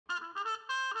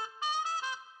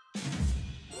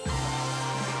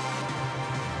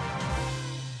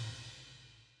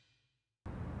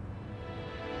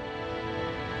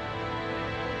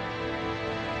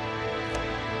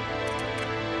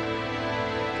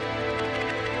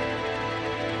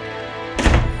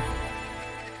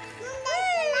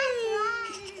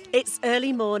It's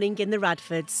early morning in the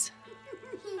Radfords,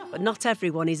 but not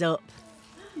everyone is up.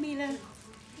 Mila.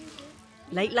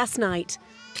 Late last night,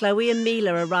 Chloe and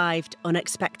Mila arrived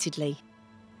unexpectedly.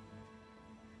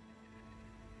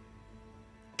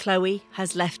 Chloe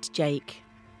has left Jake.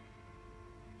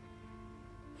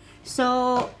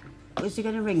 So, was he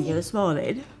going to ring you this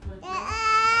morning?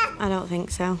 I don't think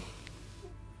so.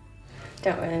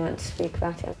 Don't really want to speak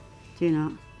about it. Do you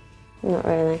not? Not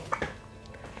really.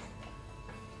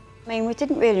 I mean, we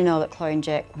didn't really know that Chloe and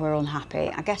Jake were unhappy.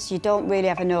 I guess you don't really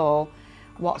ever know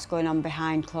what's going on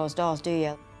behind closed doors, do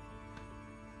you?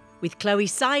 With Chloe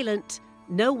silent,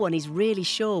 no one is really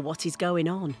sure what is going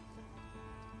on.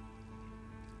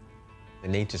 They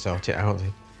need to sort it out.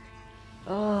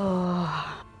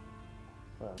 Oh.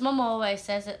 Mum always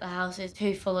says that the house is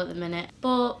too full at the minute,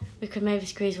 but we could maybe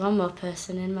squeeze one more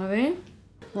person in my room.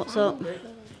 What's up?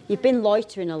 You've been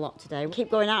loitering a lot today.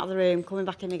 Keep going out of the room, coming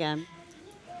back in again.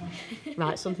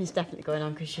 Right, something's definitely going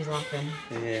on because she's laughing.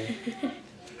 Yeah.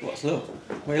 What's up?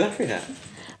 What are you laughing at?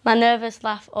 My nervous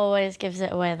laugh always gives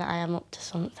it away that I am up to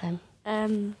something.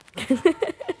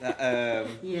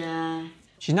 Yeah.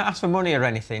 She's not asked for money or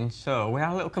anything, so we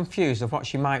are a little confused of what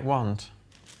she might want.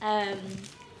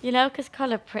 You know, because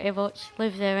Connor pretty much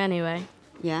lives here anyway.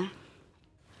 Yeah.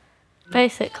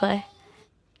 Basically,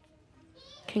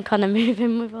 can Connor move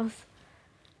in with us?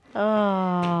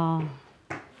 Oh.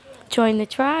 Join the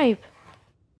tribe.